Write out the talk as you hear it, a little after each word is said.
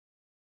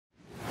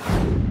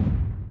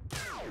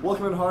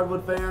Welcome in,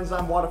 Hardwood fans.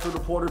 I'm Waterford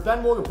reporter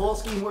Ben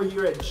Wolgapolsky, and we're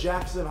here at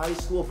Jackson High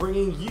School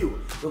bringing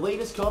you the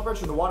latest coverage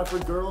from the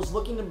Waterford girls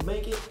looking to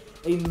make it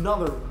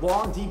another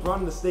long, deep run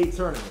in the state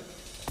tournament.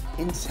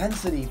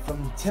 Intensity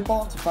from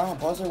tip-off to final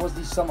buzzer was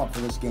the sum-up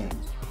for this game.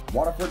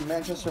 Waterford and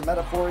Manchester met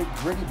up for a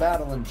gritty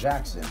battle in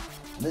Jackson,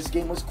 and this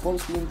game was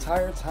close the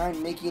entire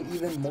time, making it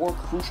even more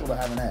crucial to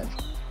have an edge.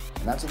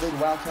 And that's what the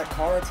Wildcat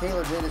Cara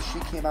Taylor did as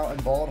she came out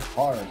and balled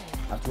hard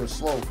after a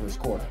slow first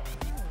quarter.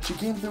 She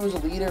came through as a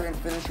leader and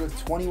finished with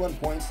 21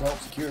 points to help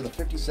secure the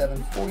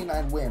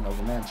 57-49 win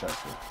over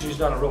Manchester. She's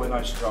done a really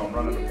nice job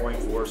running the point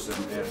for us and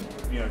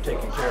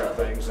taking care of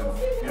things. And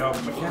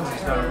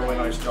Mackenzie's done a really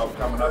nice job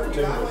coming up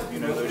too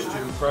with those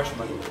two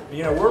freshmen.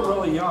 We're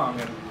really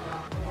young, and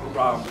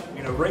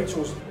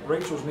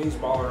Rachel's knees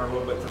bothering her a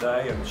little bit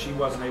today, and she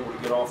wasn't able to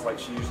get off like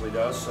she usually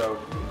does. So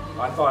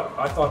I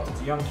thought that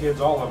the young kids,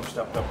 all of them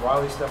stepped up.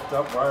 Riley stepped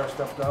up, Briar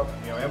stepped up.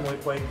 Emily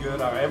played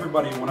good.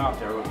 Everybody who went out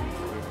there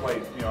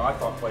played. I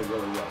thought played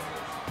really well.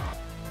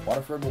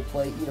 Waterford will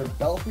play either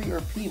Belfry or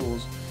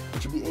Peebles,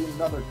 which will be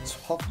another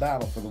tough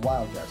battle for the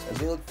Wildcats as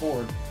they look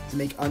forward to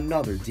make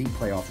another deep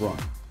playoff run.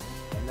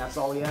 And that's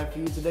all we have for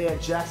you today at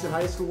Jackson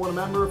High School. And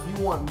remember, if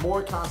you want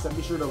more content,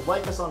 be sure to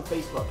like us on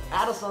Facebook,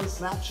 add us on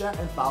Snapchat,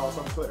 and follow us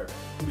on Twitter.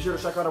 And be sure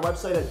to check out our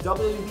website at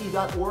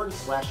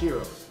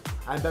wv.org/heroes.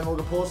 I'm Ben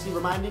Wolgapolsky,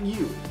 reminding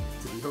you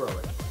to be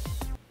heroic.